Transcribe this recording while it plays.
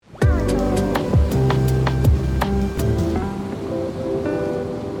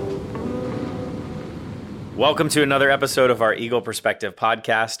Welcome to another episode of our Eagle Perspective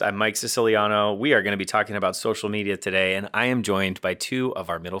podcast. I'm Mike Siciliano. We are going to be talking about social media today, and I am joined by two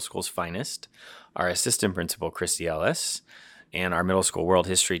of our middle school's finest, our assistant principal, Christy Ellis, and our middle school world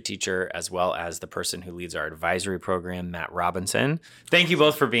history teacher, as well as the person who leads our advisory program, Matt Robinson. Thank you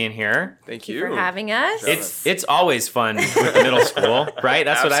both for being here. Thank you for having us. It's always fun with the middle school, right?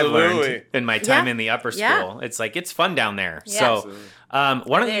 That's what I've learned in my time in the upper school. Yeah. It's like, it's fun down there. Yeah. So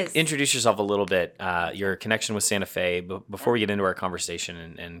why don't you introduce yourself a little bit, your connection with Santa Fe, before we get into our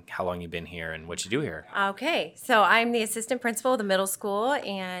conversation and how long you've been here and what you do here. Okay, so I'm the assistant principal of the middle school,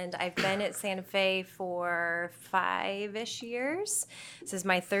 and I've been at Santa Fe for 5-ish years. This is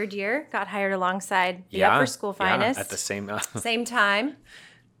my third year. Got hired alongside the upper school finest at the same same time.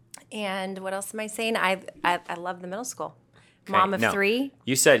 And what else am I saying? I love the middle school. Okay. Mom of Now, 3.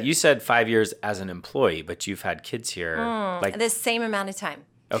 You said 5 years as an employee, but you've had kids here The same amount of time.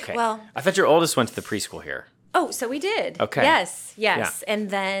 Okay. Well, I thought your oldest went to the preschool here. Oh, so we did. Okay. Yes. Yeah.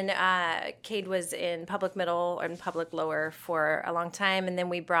 And then Cade was in public middle and public lower for a long time. And then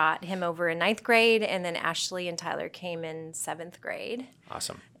we brought him over in 9th grade. And then Ashley and Tyler came in 7th grade.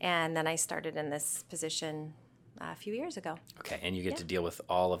 Awesome. And then I started in this position a few years ago. Okay. And you get to deal with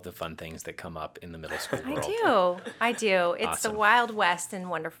all of the fun things that come up in the middle school world. I do. It's Awesome. the Wild West and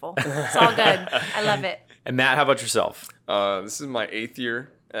wonderful. It's all good. I love it. And Matt, how about yourself? This is my 8th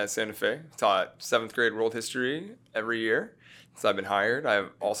year at Santa Fe. Taught 7th grade world history every year since I've been hired.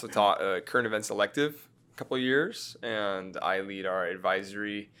 I've also taught a current events elective a couple of years, and I lead our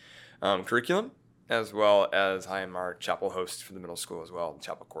advisory curriculum, as well as I am our chapel host for the middle school as well,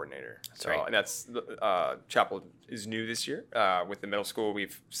 chapel coordinator. That's right. And that's chapel is new this year. With the middle school,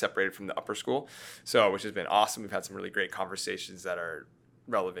 we've separated from the upper school, which has been awesome. We've had some really great conversations that are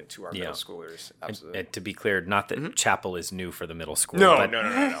relevant to our middle schoolers. Absolutely. And to be clear, not that chapel is new for the middle school. No. But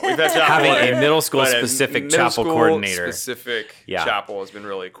We've had chapel having a middle school specific chapel coordinator. Specific chapel has been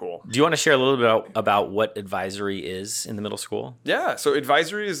really cool. Do you want to share a little bit about what advisory is in the middle school? Yeah. So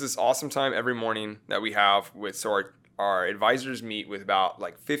advisory is this awesome time every morning that we have our advisors meet with about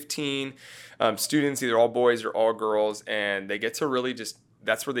 15 students, either all boys or all girls, and they get to really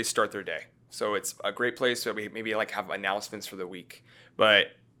that's where they start their day. So it's a great place where we maybe have announcements for the week. But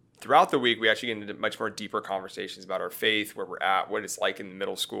throughout the week, we actually get into much more deeper conversations about our faith, where we're at, what it's like in the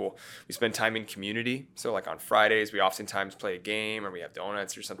middle school. We spend time in community. So on Fridays, we oftentimes play a game, or we have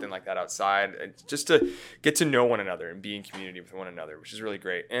donuts or something like that outside, just to get to know one another and be in community with one another, which is really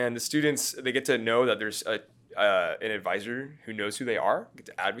great. And the students, they get to know that there's an advisor who knows who they are, get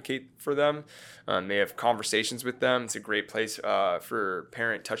to advocate for them. They have conversations with them. It's a great place for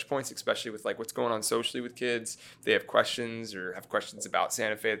parent touch points, especially with what's going on socially with kids. If they have questions or have questions about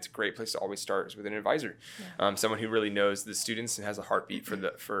Santa Fe, it's a great place to always start is with an advisor. Yeah. Someone who really knows the students and has a heartbeat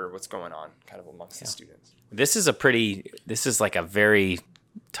for what's going on kind of amongst the students. This is a very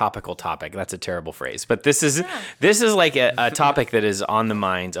topical topic. That's a terrible phrase, but this is like a topic that is on the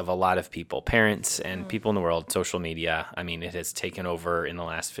minds of a lot of people, parents and people in the world. Social media, I mean, it has taken over in the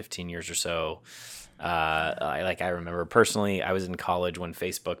last 15 years or so. I remember personally, I was in college when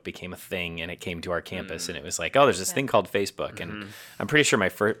Facebook became a thing, and it came to our campus, and it was there's this thing called Facebook, and I'm pretty sure my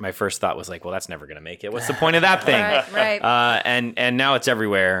first thought was well, that's never going to make it. What's the point of that thing? Right. And now it's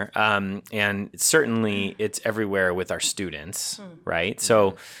everywhere, and certainly it's everywhere with our students, right?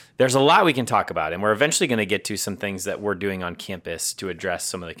 So there's a lot we can talk about, and we're eventually going to get to some things that we're doing on campus to address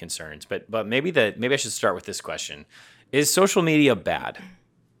some of the concerns. But maybe I should start with this question: is social media bad?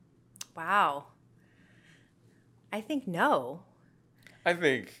 Wow. I think no. I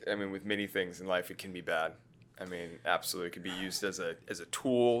think, with many things in life, it can be bad. Absolutely. It could be used as a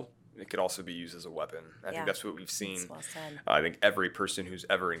tool. It could also be used as a weapon. I think that's what we've seen. That's well said. I think every person who's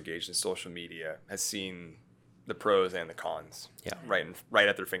ever engaged in social media has seen the pros and the cons. Yeah. Right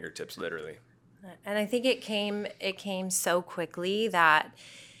at their fingertips, literally. And I think it came so quickly that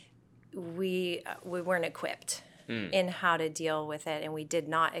we weren't equipped in how to deal with it, and we did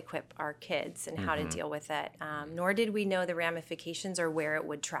not equip our kids in how to deal with it, nor did we know the ramifications or where it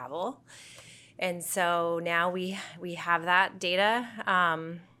would travel. And so now we have that data.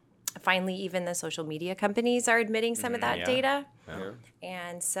 Finally, even the social media companies are admitting some of that data. Yeah.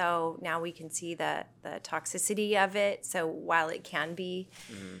 And so now we can see the toxicity of it. So while it can be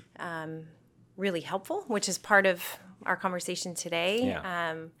really helpful, which is part of our conversation today,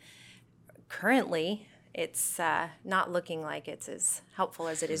 currently it's not looking like it's as helpful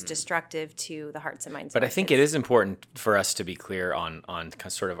as it is destructive to the hearts and minds. But I think it is important for us to be clear on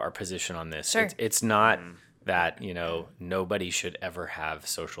sort of our position on this. Sure. It's not that, nobody should ever have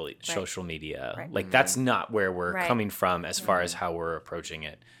social media. Right. That's not where we're coming from as far as how we're approaching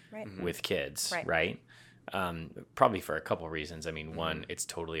it with kids, right? Probably for a couple reasons. I mean, one, it's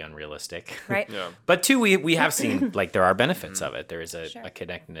totally unrealistic. Right. Yeah. But two, we have seen like there are benefits of it. There is a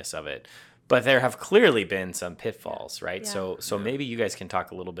connectedness of it. But there have clearly been some pitfalls, right? Yeah. So maybe you guys can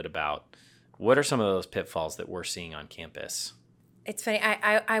talk a little bit about what are some of those pitfalls that we're seeing on campus? It's funny.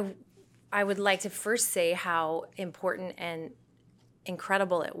 I would like to first say how important and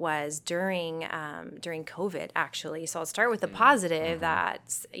incredible it was during COVID, actually. So I'll start with the positive that,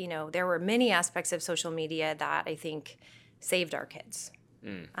 there were many aspects of social media that I think saved our kids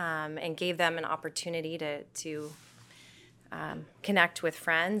and gave them an opportunity to connect with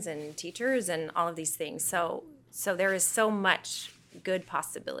friends and teachers and all of these things. So there is so much good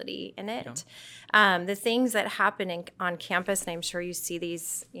possibility in it. The things that happen on campus, and I'm sure you see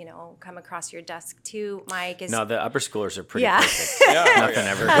these, come across your desk too, Mike. No, the upper schoolers are pretty Yeah. perfect. Yeah. Nothing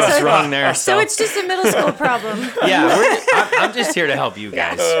ever goes wrong there. So it's just a middle school problem. Yeah, I'm just here to help you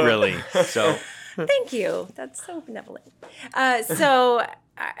guys, really. So Thank you. That's so benevolent. So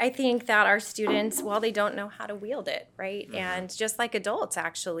I think that our students, well, they don't know how to wield it, right? And just like adults,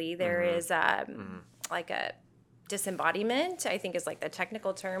 actually, there is like a disembodiment, I think is like the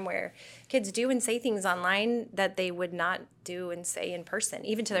technical term, where kids do and say things online that they would not do and say in person,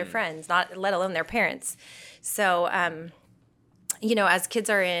 even to their friends, not let alone their parents. So, as kids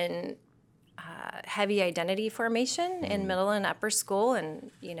are in heavy identity formation in middle and upper school, and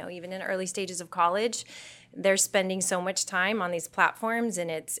even in early stages of college, they're spending so much time on these platforms, and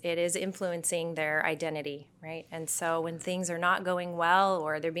it is influencing their identity, right? And so when things are not going well,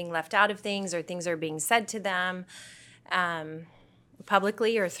 or they're being left out of things, or things are being said to them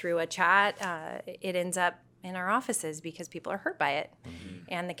publicly or through a chat, it ends up in our offices because people are hurt by it.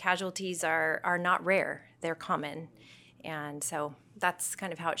 And the casualties are not rare, they're common. And so that's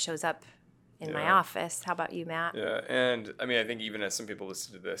kind of how it shows up in my office. How about you, Matt? Yeah, and I mean, I think even as some people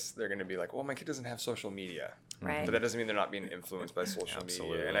listen to this, they're going to be like, well, my kid doesn't have social media. Right. But that doesn't mean they're not being influenced by social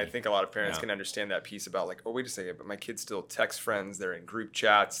Absolutely. media. And I think a lot of parents can understand that piece about like, oh, wait a second, but my kids still text friends, they're in group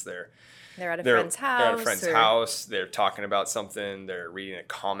chats, they're at a friend's house. They're at a friend's house. They're talking about something. They're reading a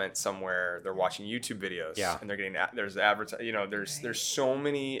comment somewhere. They're watching YouTube videos. Yeah. And they're getting there's there's so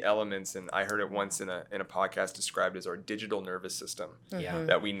many elements. And I heard it once in a podcast described as our digital nervous system. Yeah.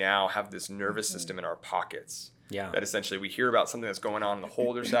 That we now have this nervous system in our pockets. Yeah. That essentially we hear about something that's going on the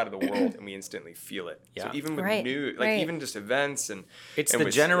whole other side of the world and we instantly feel it. Yeah. So even with Right. even just events and It's and the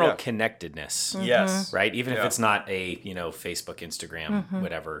with- general yeah. connectedness. Yes. Right? Even if Yeah. it's not a, Facebook, Instagram,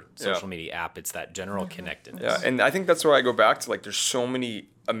 whatever social media app, it's that general connectedness. Yeah, and I think that's where I go back to, like, there's so many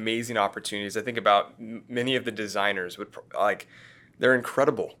amazing opportunities. I think about many of the designers they're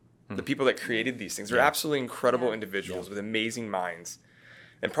incredible. The people that created these things, they're absolutely incredible individuals with amazing minds,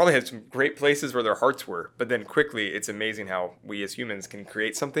 and probably had some great places where their hearts were. But then quickly, it's amazing how we as humans can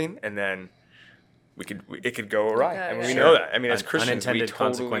create something and then it could go awry. And we know that. I mean, as Christians, we unintended totally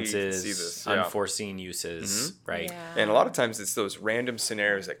consequences, see this. unforeseen uses, right? Yeah. And a lot of times it's those random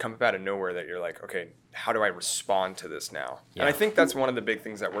scenarios that come up out of nowhere that you're like, okay, how do I respond to this now? Yeah. And I think that's one of the big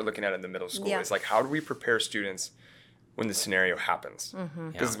things that we're looking at in the middle school Yeah. is like, how do we prepare students when the scenario happens?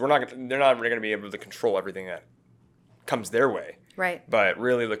 Because Yeah. they're not going to be able to control everything that comes their way. Right. But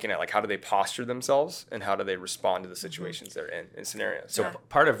really looking at like how do they posture themselves and how do they respond to the situations they're in scenarios. So Yeah.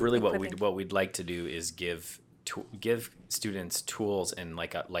 part of really Equipping. what we'd like to do is give students tools and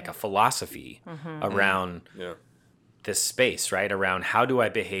like a philosophy around Yeah. this space, right? Around how do I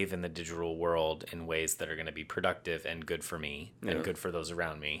behave in the digital world in ways that are going to be productive and good for me and good for those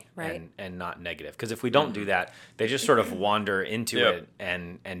around me, Right. and not negative. Because if we don't do that, they just sort of wander into Yep. it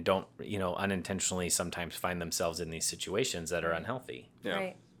and don't, unintentionally sometimes find themselves in these situations that are unhealthy. Yeah.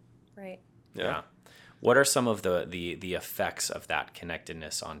 Right. Right. Yeah. What are some of the effects of that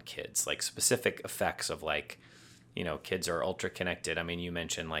connectedness on kids? Like specific effects of like, kids are ultra connected. I mean, you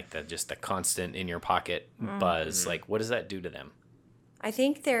mentioned like the constant in your pocket buzz. Like, what does that do to them? I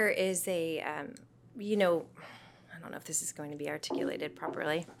think there is a, I don't know if this is going to be articulated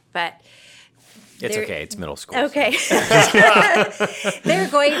properly, but It's There- okay. It's middle school. okay.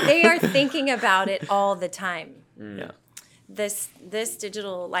 They are thinking about it all the time. Yeah. This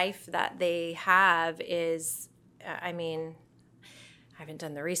digital life that they have is, I mean, I haven't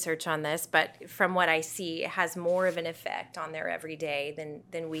done the research on this, but from what I see, it has more of an effect on their everyday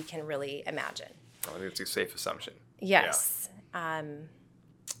than we can really imagine. I think it's a safe assumption. Yes.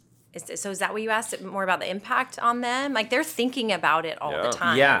 So is that what you asked? More about the impact on them? Like they're thinking about it all Yeah. the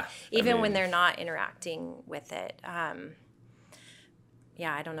time. Yeah. Even when mean- they're not interacting with it.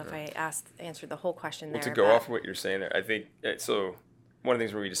 I don't know if I answered the whole question there. Well, to go but- off what you're saying there, I think so. one of the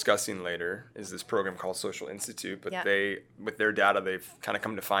things we'll be discussing later is this program called Social Institute, but Yep. they, with their data, they've kind of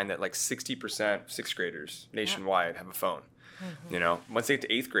come to find that like 60% of sixth graders nationwide have a phone. You know, once they get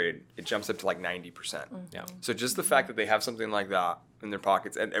to eighth grade, it jumps up to like 90%. Yeah. So just the fact that they have something like that in their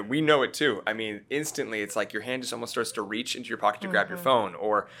pockets, and we know it too. I mean, instantly, it's like your hand just almost starts to reach into your pocket to grab your phone.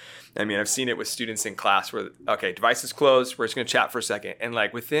 Or, I mean, I've seen it with students in class where, okay, device is closed, we're just going to chat for a second. And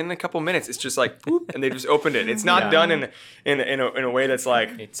like within a couple minutes, it's just like, whoop, and they just opened it. It's not done in a way that's like,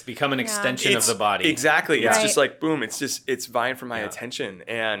 It's become an extension of it's- the body. Exactly. It's Right. just like, boom, it's vying for my attention.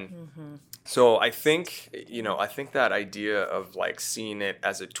 And so I think that idea of like seeing it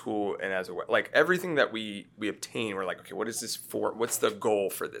as a tool and as a way, like everything that we obtain, we're like, okay, what is this for? What's the goal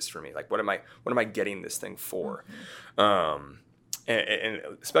for this for me? Like, what am I getting this thing for? And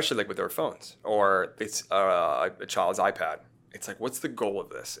especially like with our phones or it's a child's iPad. It's like, what's the goal of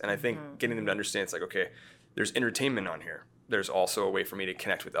this? And I think getting them to understand, it's like, okay, there's entertainment on here. There's also a way for me to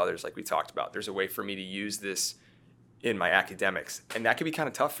connect with others, like we talked about. There's a way for me to use this in my academics, and that can be kind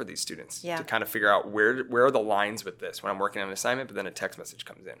of tough for these students to kind of figure out where are the lines with this when I'm working on an assignment, but then a text message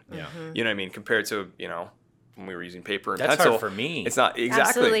comes in. Yeah. You know what I mean? Compared to when we were using paper and That's pencil. hard for me. It's not exactly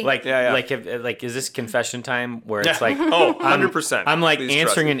Absolutely. Like, Yeah. like, is this confession time where it's like, Oh, 100%. I'm like Please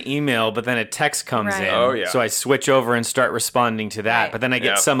trust answering me. an email, but then a text comes Right. in. Oh, yeah. So I switch over and start responding to that. Right. But then I get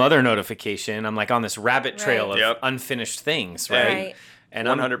Yep. some other notification. I'm like on this rabbit trail Right. of Yep. unfinished things, right? Right. And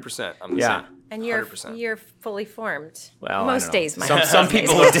 100%. I'm the Yeah. same. And you're 100%. you're fully formed. Well, I most don't know. days, Some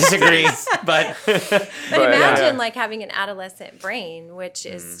people would disagree, but But But, imagine yeah. like having an adolescent brain, which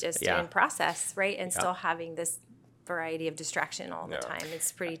is just Yeah. in process, right? And still having this variety of distraction all the time.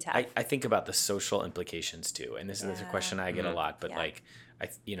 It's pretty tough. I think about the social implications too, and this is a question I get a lot. But Yeah. like,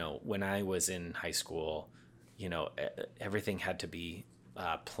 when I was in high school, everything had to be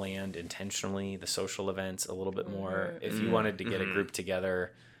planned intentionally. The social events a little bit more. If you wanted to get a group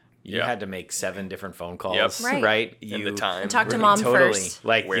together, you Yeah. had to make 7 different phone calls, Yep. Right. right? And the time. Talk to Right, mom totally. first.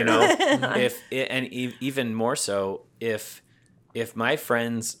 Like Where? even more so if my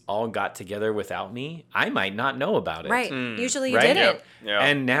friends all got together without me, I might not know about it. Right. Usually you Right? didn't. Yeah.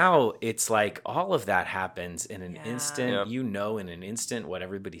 And now it's like all of that happens in an Yeah. instant. Yep. In an instant what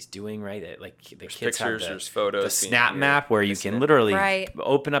everybody's doing, right? Like the There's kids have pictures, there's photos. the being snap viewed. map where you can literally Right.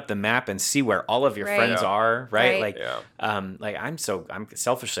 open up the map and see where all of your Right. friends Yeah. are, right? Right. Like, Yeah. like I'm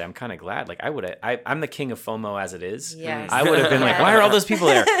selfishly, I'm kind of glad. Like I'm the king of FOMO as it is. Yes. I would have been like, Yeah. why are all those people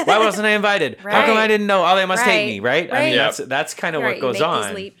there? Why wasn't I invited? How come Right. I didn't know? Oh, they must hate Right. me, right? I mean, Right. that's kind of Right, what you goes make on.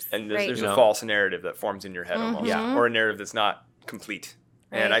 These leaps. And there's, right. there's You know? a false narrative that forms in your head almost, Yeah. or a narrative that's not complete.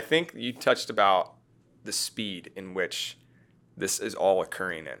 And Right. I think you touched about the speed in which this is all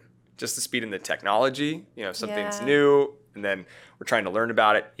occurring in. Just the speed in the technology, something's Yeah. new, and then we're trying to learn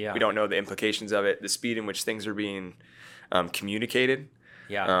about it. Yeah. We don't know the implications of it, the speed in which things are being communicated.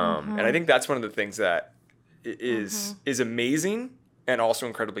 Yeah. And I think that's one of the things that is amazing and also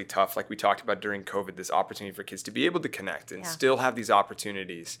incredibly tough. Like we talked about during COVID, this opportunity for kids to be able to connect and Yeah. still have these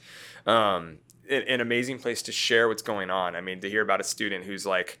opportunities. An amazing place to share what's going on. I mean, to hear about a student who's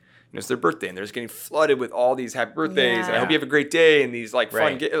like, it's their birthday and they're just getting flooded with all these happy birthdays and I hope you have a great day and these like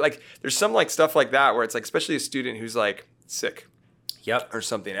fun, Right. like there's some like stuff like that where it's like, especially a student who's like sick Yep. or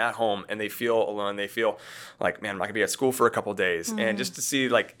something at home and they feel alone. They feel like, man, I'm not gonna be at school for a couple days. And just to see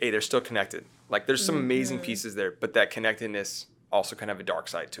like, hey, they're still connected. Like there's some amazing pieces there, but that connectedness also kind of have a dark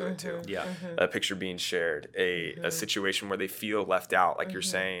side to it too. Yeah. A picture being shared, a situation where they feel left out, like you're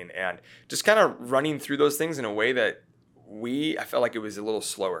saying, and just kind of running through those things in a way that I felt like it was a little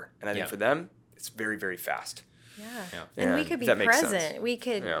slower. And I think Yeah. for them, it's very, very fast. Yeah. Yeah. And we And could be if that makes sense. present. We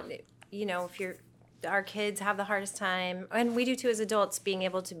could, Yeah. if our kids have the hardest time, and we do too as adults, being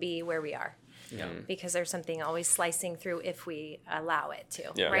able to be where we are. Yeah. Because there's something always slicing through if we allow it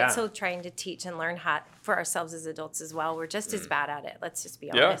to. Yeah. Right. Yeah. So trying to teach and learn how for ourselves as adults as well. We're just as bad at it. Let's just be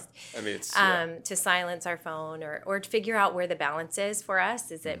Yeah. honest. I mean, it's, To silence our phone or to figure out where the balance is for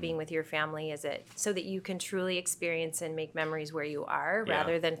us. Is it being with your family? Is it so that you can truly experience and make memories where you are Yeah.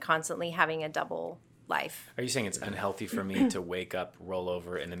 rather than constantly having a double life? Are you saying it's unhealthy for me to wake up, roll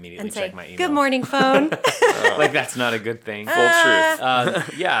over, and immediately And say, check my email? "Good morning, phone." Like that's not a good thing. full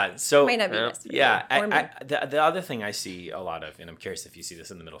truth. Yeah. So Might not be best for you yeah, or me. the other thing I see a lot of, and I'm curious if you see this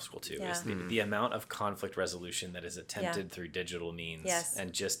in the middle school too, Yeah. is the amount of conflict resolution that is attempted through digital means, Yes.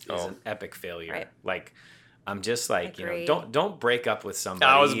 and just is an epic failure. Right. Like, I'm just like, Agree. don't break up with somebody.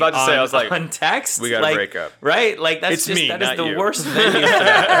 I was about to say, I was like, on text. we gotta like, break up. right? Like that's It's just me, that is not the you. worst venue for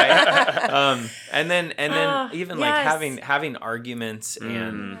that, right? And then even like yes. having arguments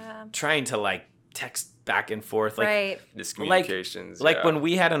and trying to like text back and forth. Like, Right. Miscommunications. Like yeah. when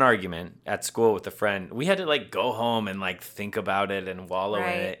we had an argument at school with a friend, we had to like go home and like think about it and wallow in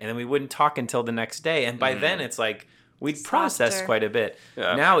Right. it. And then we wouldn't talk until the next day. And by then it's like, we'd processed Softer. quite a bit.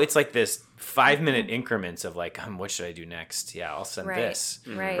 Yeah. Now it's like this 5-minute increments of like, what should I do next? Yeah, I'll send Right. this.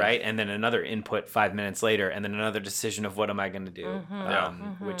 Right. Right. And then another input 5 minutes later, and then another decision of what am I going to do,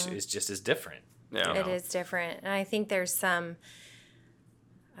 which is just as different. Yeah. It is different. And I think there's some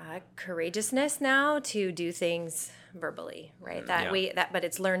courageousness now to do things verbally, right? But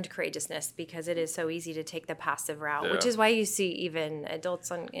it's learned courageousness because it is so easy to take the passive route, which Yeah. is why you see even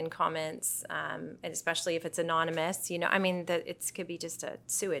adults in comments, and especially if it's anonymous, I mean, that it could be just a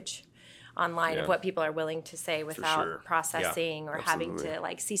sewage online Yeah. of what people are willing to say without sure. processing or having Absolutely. to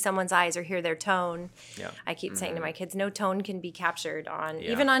like see someone's eyes or hear their tone. Yeah. I keep saying to my kids, no tone can be captured on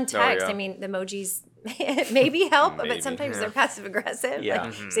Yeah. even on text. yeah. I mean, the emojis maybe help, Maybe, but sometimes yeah. they're passive aggressive. Yeah.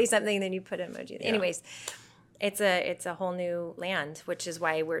 Like say something, then you put an emoji. Anyways, it's a whole new land, which is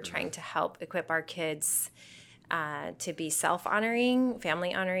why we're trying to help equip our kids to be self-honoring,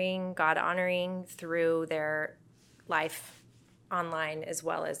 family honoring, God honoring through their life online as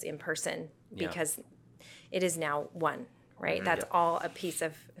well as in person, because it is now one, right? That's all a piece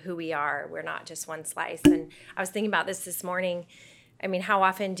of who we are. We're not just one slice. And I was thinking about this morning. I mean, how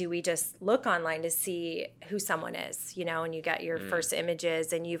often do we just look online to see who someone is, and you get your first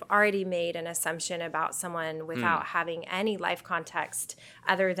images and you've already made an assumption about someone without having any life context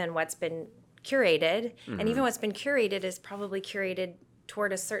other than what's been curated. And even what's been curated is probably curated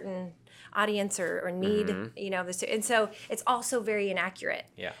toward a certain audience or need, and so it's also very inaccurate.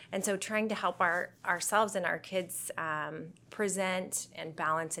 Yeah. And so trying to help ourselves and our kids present and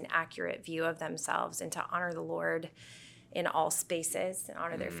balance an accurate view of themselves and to honor the Lord in all spaces and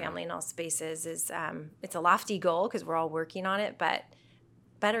honor their family in all spaces is it's a lofty goal because we're all working on it, but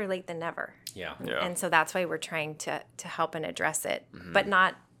better late than never. Yeah. Yeah. And so that's why we're trying to help and address it, but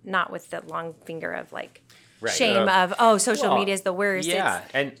not with the long finger of like Right. shame of social Well, media is the worst. Yeah.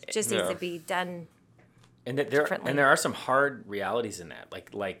 It just needs Yeah. to be done. And differently. there are some hard realities in that.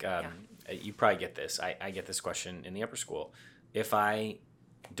 Like you probably get this. I get this question in the upper school. If I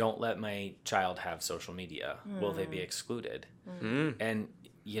don't let my child have social media, will they be excluded? And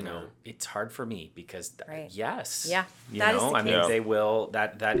it's hard for me because Right. yes, Yeah, that is the I mean, case. they will.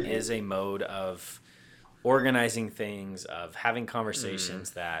 That is a mode of organizing things, of having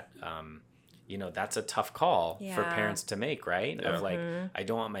conversations that. That's a tough call for Yeah. parents to make, right? Of like, I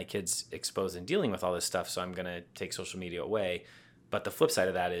don't want my kids exposed and dealing with all this stuff, so I'm going to take social media away. But the flip side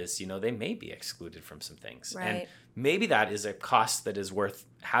of that is, they may be excluded from some things. And Right. maybe that is a cost that is worth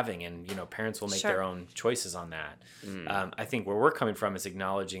having. And, parents will make their Sure. own choices on that. I think where we're coming from is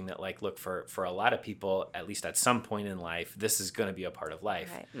acknowledging that, like, look, for a lot of people, at least at some point in life, this is going to be a part of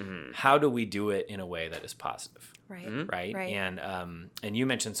life. Right. How do we do it in a way that is positive? Right. Right? Right. And you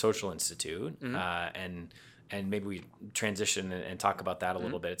mentioned Social Institute, and maybe we transition and talk about that a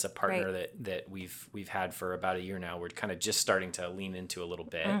little bit. It's a partner that we've had for about a year now. We're kind of just starting to lean into a little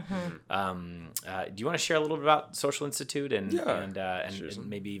bit. Do you want to share a little bit about Social Institute and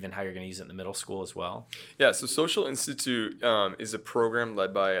maybe even how you're going to use it in the middle school as well? Yeah, so Social Institute is a program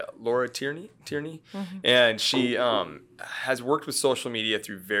led by Laura Tierney, and she has worked with social media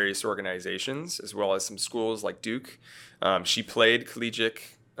through various organizations as well as some schools like Duke. She played collegiate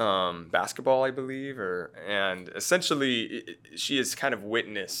basketball, I believe, and essentially she has kind of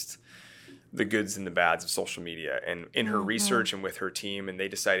witnessed the goods and the bads of social media and in her research and with her team, and they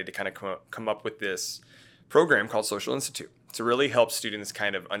decided to kind of come up with this program called Social Institute to really help students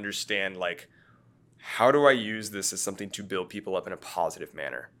kind of understand, like, how do I use this as something to build people up in a positive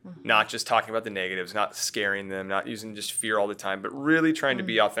manner? Not just talking about the negatives, not scaring them, not using just fear all the time, but really trying to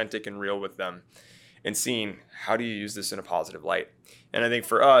be authentic and real with them and seeing how do you use this in a positive light. And I think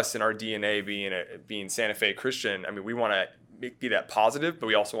for us, in our DNA being Santa Fe Christian, I mean, we want to be that positive, but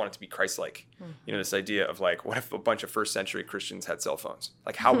we also want it to be Christ-like. This idea of like, what if a bunch of first century Christians had cell phones?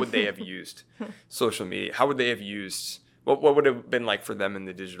 Like, how would they have used social media? How would they have used, what would it have been like for them in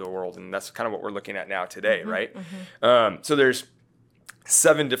the digital world? And that's kind of what we're looking at now today, right? So there's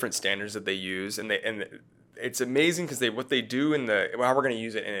 7 different standards that they use, and it's amazing because what they do how we're going to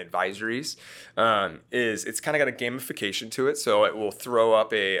use it in advisories is it's kind of got a gamification to it. So it will throw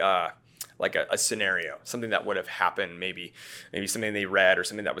up a scenario, something that would have happened, maybe something they read or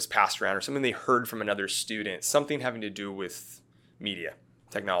something that was passed around or something they heard from another student, something having to do with media,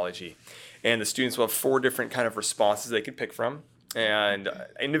 technology. And the students will have 4 different kind of responses they could pick from. And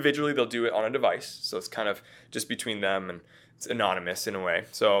individually, they'll do it on a device. So it's kind of just between them. And it's anonymous in a way.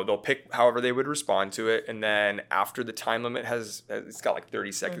 So they'll pick however they would respond to it. And then after the time limit it's got like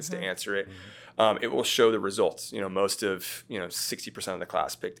 30 seconds to answer it, it will show the results. Most of, 60% of the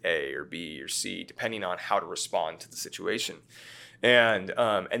class picked A or B or C, depending on how to respond to the situation. And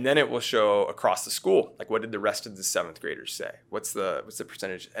then it will show across the school, like what did the rest of the 7th graders say? What's the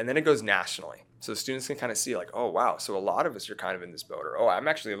percentage? And then it goes nationally. So students can kind of see like, oh, wow. So a lot of us are kind of in this boat, or, oh, I'm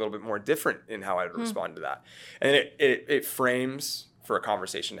actually a little bit more different in how I would respond to that. And it frames for a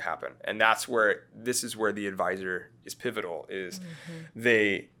conversation to happen. And this is where the advisor is pivotal, is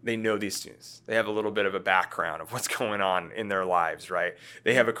they know these students. They have a little bit of a background of what's going on in their lives, right?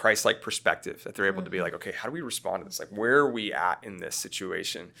 They have a Christ-like perspective that they're able to be like, okay, how do we respond to this? Like, where are we at in this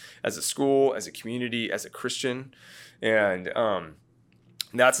situation as a school, as a community, as a Christian? And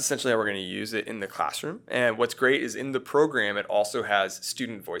that's essentially how we're going to use it in the classroom. And what's great is in the program, it also has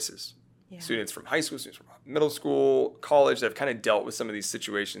student voices. Yeah. Students from high school, students from middle school, college that have kind of dealt with some of these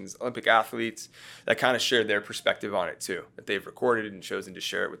situations, Olympic athletes that kind of share their perspective on it too, that they've recorded and chosen to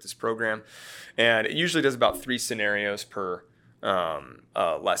share it with this program. And it usually does about 3 scenarios per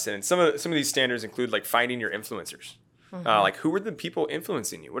lesson. And some of these standards include like finding your influencers. Like, who are the people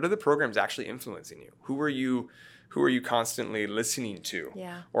influencing you? What are the programs actually influencing you? Who are you constantly listening to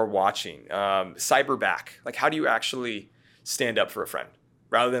or watching? Cyberback, like how do you actually stand up for a friend?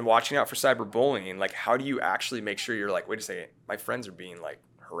 Rather than watching out for cyberbullying, like how do you actually make sure you're like, wait a second, my friends are being like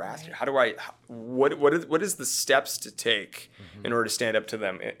harassed. Right. How do what is the steps to take in order to stand up to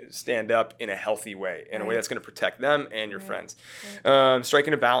them, stand up in a healthy way, in a way that's going to protect them and your friends.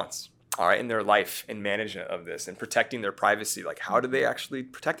 Striking a balance, all right, in their life and management of this and protecting their privacy. Like how do they actually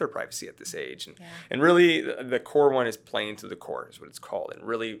protect their privacy at this age? And really the core one is playing to the core is what it's called. And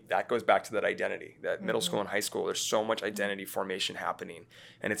really that goes back to that identity, that middle school and high school, there's so much identity formation happening.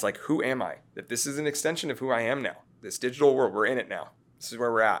 And it's like, who am I? That this is an extension of who I am now. This digital world, we're in it now. This is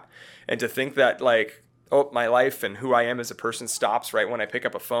where we're at. And to think that like, oh, my life and who I am as a person stops right when I pick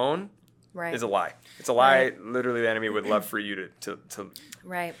up a phone is a lie. It's a lie. Right. Literally the enemy would love for you to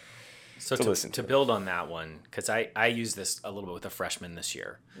right. So to build on that one, because I use this a little bit with a freshman this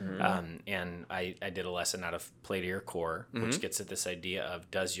year, and I did a lesson out of Play to Your Core, which gets at this idea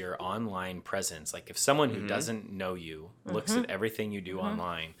of, does your online presence, like if someone who doesn't know you looks at everything you do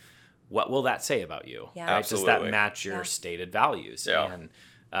online, what will that say about you? Yeah. Right? Absolutely. Does that match your stated values? Yeah.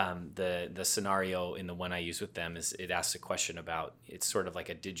 And the scenario in the one I use with them is it asks a question about, it's sort of like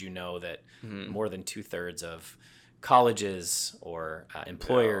a, did you know that more than 2/3 of colleges or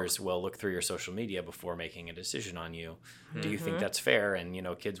employers will look through your social media before making a decision on you. Do you think that's fair? And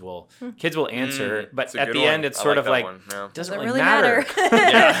kids will answer, but at the end it's sort of like doesn't really matter.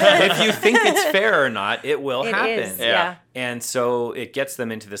 If you think it's fair or not, it will happen. And so it gets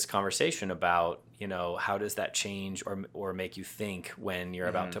them into this conversation about how does that change or make you think when you're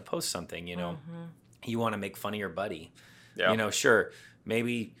about to post something. You want to make fun of your buddy. Sure,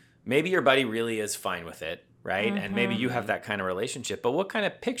 maybe your buddy really is fine with it. Right. And maybe you have that kind of relationship, but what kind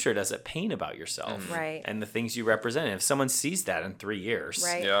of picture does it paint about yourself and the things you represent? If someone sees that in 3 years,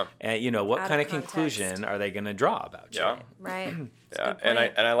 and what kind of conclusion are they going to draw about you? Right. And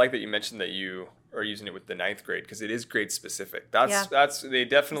I like that you mentioned that you are using it with the 9th grade, because it is grade specific. That's they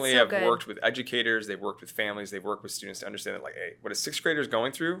definitely have worked with educators, they've worked with families, they've worked with students to understand that, like, hey, what a 6th grader is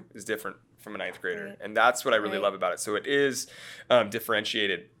going through is different from a 9th grader. And that's what I really love about it. So it is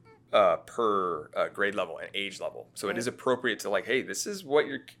differentiated per grade level and age level. So it is appropriate to, like, hey, this is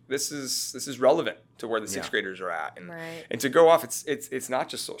relevant to where the 6th graders are at. And to go off, it's not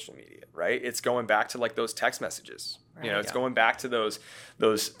just social media, right? It's going back to like those text messages. It's going back to those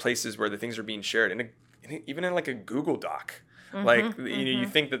places where the things are being shared, even in like a Google Doc. You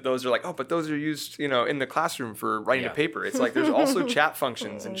think that those are like, oh, but those are used, in the classroom for writing a paper. It's like there's also chat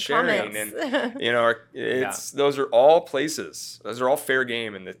functions and sharing, and those are all places. Those are all fair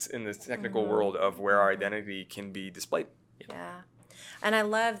game in the technical world of where our identity can be displayed. Yeah, and I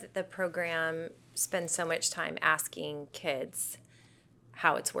love that the program spends so much time asking kids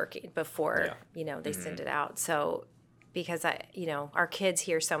how it's working before they send it out. So. Because our kids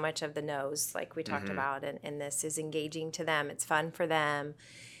hear so much of the no's, like we talked about, and this is engaging to them. It's fun for them,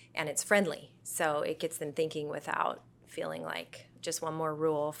 and it's friendly. So it gets them thinking without feeling like just one more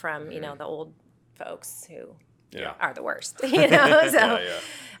rule from the old folks who are the worst. So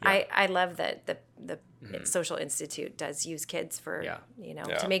I love that the Social Institute does use kids for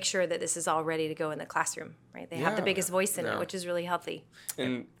to make sure that this is all ready to go in the classroom. Right? They have the biggest voice in it, which is really healthy.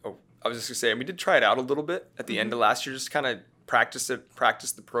 And I was just going to say, and we did try it out a little bit at the end of last year, just kind of practice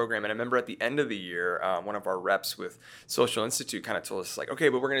the program. And I remember at the end of the year, one of our reps with Social Institute kind of told us, like, okay,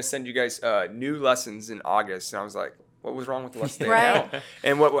 but we're going to send you guys new lessons in August. And I was like, What was wrong with Let's Stay Right. Now?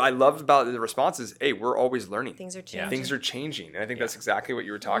 And what I loved about the response is, hey, we're always learning. Things are changing. Things are changing. And I think that's exactly what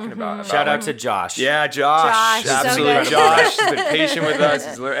you were talking about. Shout like, out to Josh. Yeah, Josh. Josh, so Absolutely. good. Josh has been patient with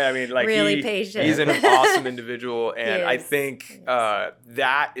us. I mean, like Really patient. He's an awesome individual. And I is. think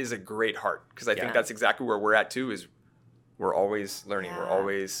that is a great heart, because I think that's exactly where we're at too, is we're always learning. We're Yeah.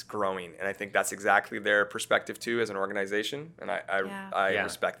 always growing. And I think that's exactly their perspective too as an organization. And I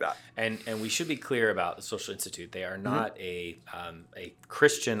respect that. And we should be clear about the Social Institute. They are not a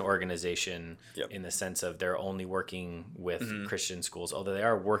Christian organization in the sense of they're only working with Christian schools, although they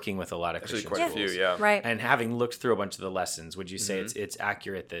are working with a lot of Actually, Christian quite a schools. few, yeah. Right. And having looked through a bunch of the lessons, would you say it's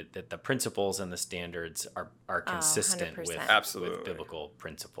accurate that the principles and the standards are consistent with 100%. Absolutely. biblical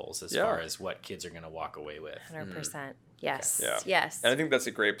principles as Yeah. far as what kids are going to walk away with? 100%. Yes. Yeah. Yes. And I think that's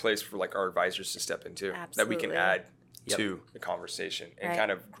a great place for like our advisors to step into, that we can Absolutely. add Yep. to the conversation and Right. kind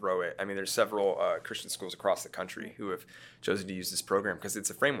of grow it. I mean, there's several Christian schools across the country who have chosen to use this program because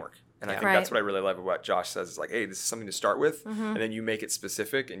it's a framework. And I think that's Right. what I really love about what Josh says is like, hey, this is something to start with, Mm-hmm. and then you make it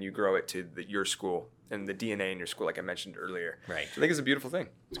specific and you grow it to your school and the DNA in your school, like I mentioned earlier. Right. So I think it's a beautiful thing.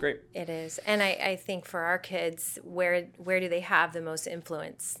 It's great. It is. And I think for our kids, where do they have the most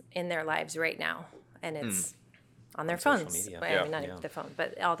influence in their lives right now? And it's on their social phones. media. Well, Yeah. I mean, not the phone,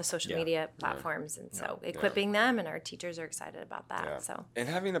 but all the social media platforms. And so equipping them, and our teachers are excited about that. Yeah. So And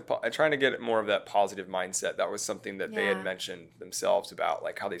having trying to get more of that positive mindset. That was something that they had Yeah. mentioned themselves about,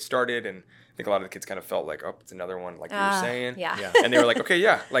 like how they started. And I think a lot of the kids kind of felt like, oh, it's another one, like you were saying. yeah. Yeah. And they were like, okay,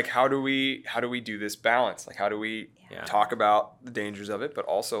 yeah, like how do we do this balance? Like how do we Yeah. talk about the dangers of it, but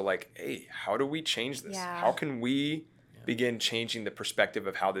also like, hey, how do we change this? Yeah. How can we begin changing the perspective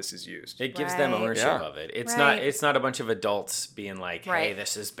of how this is used? It gives them Right. ownership Yeah. of it. It's Right. not a bunch of adults being like, "Hey, Right.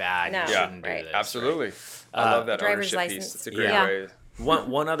 this is bad. No. You Yeah. shouldn't do Right. this." Absolutely. I love that driver's ownership license. piece. It's a great Yeah. way.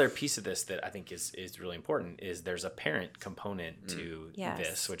 One other piece of this that I think is really important is there's a parent component to Yes.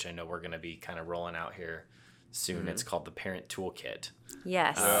 this, which I know we're going to be kind of rolling out here soon. It's called the Parent Toolkit.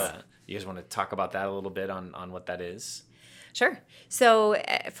 Yes. You guys want to talk about that a little bit on what that is? Sure. So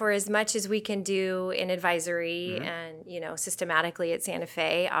for as much as we can do in advisory Mm-hmm. and, systematically at Santa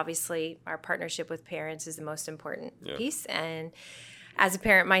Fe, obviously our partnership with parents is the most important piece. And as a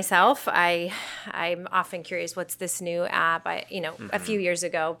parent myself, I'm often curious, what's this new app? A few years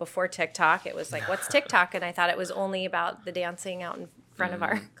ago before TikTok, it was like, what's TikTok? And I thought it was only about the dancing out in front of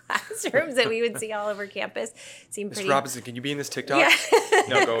our classrooms that we would see all over campus. Seemed pretty. Mr. Robinson, can you be in this TikTok? Yeah.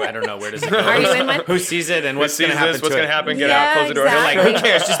 No, go I ahead. don't know, where does it go? Are you in one? Who sees it and what's Sees going to happen this, what's to going to it? happen? Get Yeah, out. Close the door. exactly. Like, who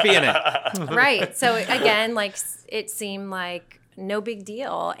cares? Just be in it. Right. So again, like it seemed like no big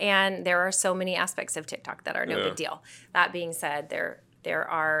deal, and there are so many aspects of TikTok that are no big deal. That being said, there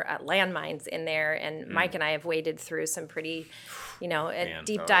are landmines in there, and Mike and I have waded through some pretty,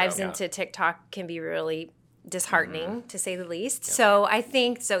 deep dives into TikTok can be really disheartening to say the least. So I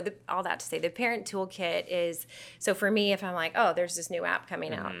think all that to say, the parent toolkit is, so for me, if I'm like, oh, there's this new app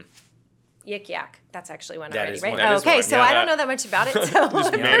coming out. Yik Yak. That's actually one That already, is right? one. That is Okay, one, so yeah. I don't know that much about it. So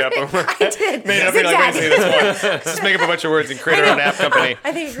Just made up a word. I did. Made up, you're like, wait, say this one. Just make up a bunch of words and create our own app company.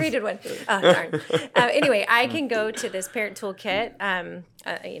 I think I created one. Oh, darn. Anyway, I can go to this parent toolkit.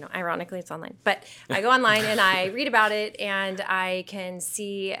 Ironically, it's online. But I go online and I read about it, and I can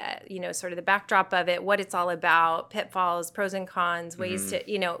see, sort of the backdrop of it, what it's all about, pitfalls, pros and cons, ways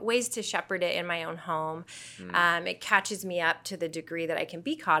to shepherd it in my own home. It catches me up to the degree that I can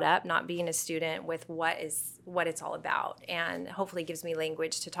be caught up, not being a student, with what it's all about, and hopefully gives me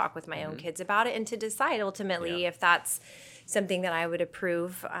language to talk with my own kids about it and to decide ultimately if that's something that I would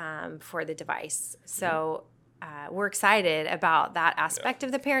approve for the device. So we're excited about that aspect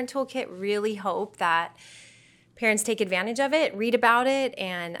of the parent toolkit. Really hope that parents take advantage of it, read about it,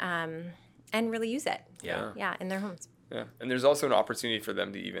 and really use it. Yeah. In their homes. Yeah, and there's also an opportunity for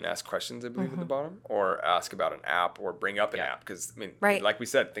them to even ask questions, I believe, at the bottom, or ask about an app, or bring up an app, because Right. like we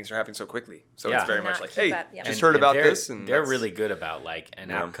said, things are happening so quickly. So Yeah. it's very Not much like, keep hey, up, yeah. just heard about this, and they're that's- really good about, like,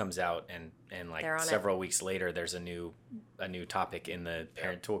 an app comes out and like They're on it. several weeks later there's a new topic in the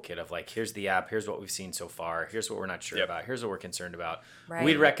parent toolkit of like, here's the app, here's what we've seen so far, here's what we're not sure about, here's what we're concerned about. Right.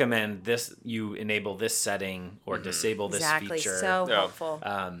 We'd recommend this, you enable this setting or disable this Exactly. feature. So helpful.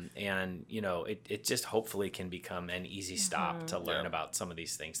 And it just hopefully can become an easy stop to learn about some of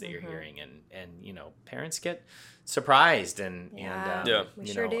these things that you're hearing, and parents get surprised and Yeah. Yeah. We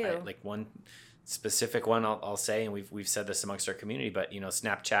sure do. like one specific one I'll say, and we've said this amongst our community, but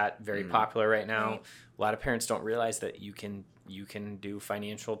Snapchat, very popular right now. Right. A lot of parents don't realize that you can do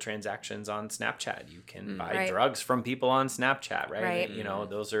financial transactions on Snapchat. You can buy Right. drugs from people on Snapchat, right? Right.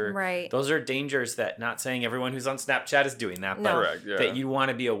 Those are Right. those are dangers that, not saying everyone who's on Snapchat is doing that, but No. Correct, yeah. that you want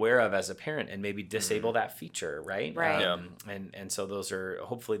to be aware of as a parent and maybe disable that feature, right? Right. And so those are,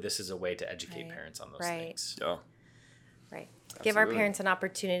 hopefully this is a way to educate Right. parents on those Right. things. Yeah. Right. Give our Absolutely. parents an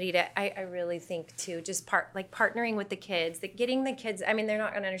opportunity to, I really think too, just partnering with the kids, getting the kids, I mean, they're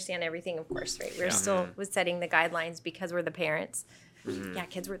not going to understand everything, of course, right? We're still with setting the guidelines because we're the parents. Yeah,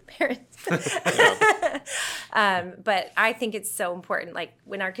 kids were the parents. But I think it's so important. Like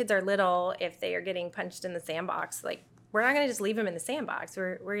when our kids are little, if they are getting punched in the sandbox, like we're not going to just leave them in the sandbox.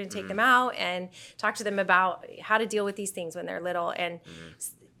 We're going to take them out and talk to them about how to deal with these things when they're little. And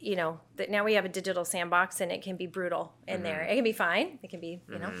that now we have a digital sandbox and it can be brutal in there. It can be fine. It can be,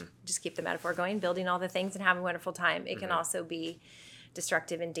 just keep the metaphor going, building all the things and having a wonderful time. It can also be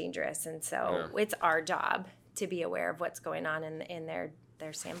destructive and dangerous. And so it's our job to be aware of what's going on in their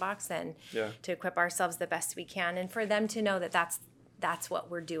sandbox and to equip ourselves the best we can. And for them to know that that's what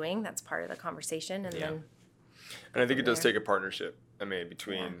we're doing. That's part of the conversation. And then And I think it does take a partnership,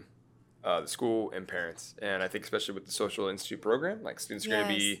 between the school and parents. And I think especially with the Social Institute program, like students are going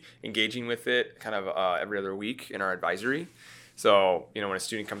to be engaging with it kind of every other week in our advisory. So, when a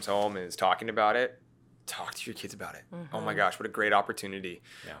student comes home and is talking about it, talk to your kids about it. Oh my gosh, what a great opportunity.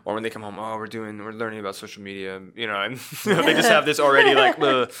 Yeah. Or when they come home, we're learning about social media, and they just have this already like,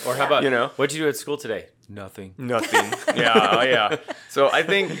 or how about, what'd you do at school today? Nothing. Yeah. Oh yeah. So I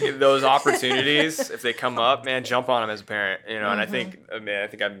think those opportunities, if they come up, man, jump on them as a parent, and I think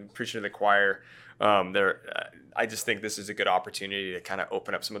I'm preaching to the choir. I just think this is a good opportunity to kind of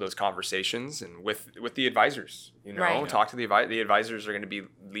open up some of those conversations and with the advisors, talk to the advisors are going to be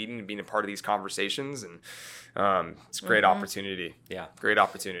leading and being a part of these conversations. And it's a great opportunity. Yeah. Great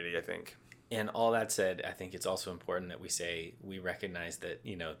opportunity, I think. And all that said, I think it's also important that we recognize that,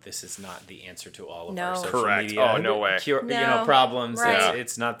 this is not the answer to all of our social media. Oh, no way. Problems. Right.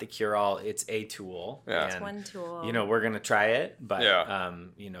 It's not the cure all. It's a tool. Yeah. it's one tool. We're going to try it, but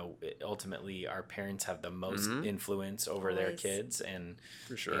ultimately our parents have the most influence over their kids, and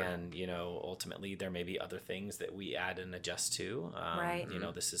for sure. And ultimately there may be other things that we add and adjust to. Right.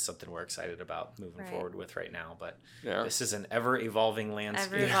 This is something we're excited about moving forward with right now, but Yeah. this is an ever evolving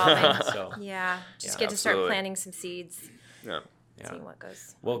landscape. So Yeah, just get to start planting some seeds, Yeah. seeing what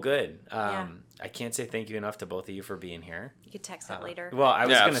goes. well, good. I can't say thank you enough to both of you for being here. You could text it later. Well, I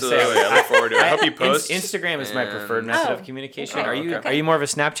was going to absolutely. say, I look forward to it. I hope you post. Instagram is my preferred method of communication. okay. Are you more of a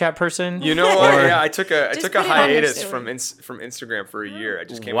Snapchat person? You know what? Yeah, I took a put it on hiatus Instagram. from Instagram for a year. I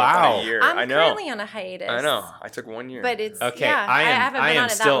just came Wow. up on a year. I'm I know. currently on a hiatus. I know. I took 1 year. But it's Okay, I haven't I been am on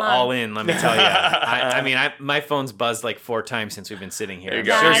it still that long. all in. Let me tell you. My phone's buzzed like 4 times since we've been sitting here. There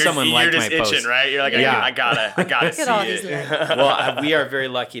you I'm go. sure You're someone you're liked just my itching, post. right? You're like, Yeah. I gotta see Look at all these it. legs. Well, we are very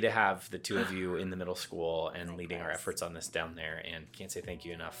lucky to have the two of you in the middle school and leading our efforts on this down there, and can't say thank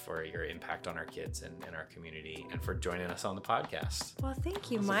you enough for your impact on our kids and our community, and for joining us on the podcast. Well,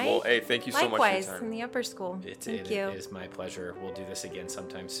 thank you, Mike. Well, hey, thank you so much for your Likewise, time. in the upper school. Thank It you. is my pleasure. We'll do this again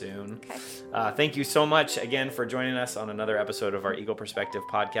sometime soon. Okay. Thank you so much again for joining us on another episode of our Eagle Perspective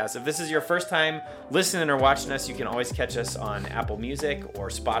podcast. If this is your first time listening or watching us, you can always catch us on Apple Music or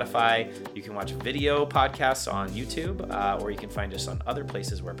Spotify. You can watch video podcasts on YouTube, or you can find us on other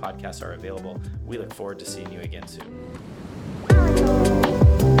places where podcasts are available. We look forward to seeing you again soon.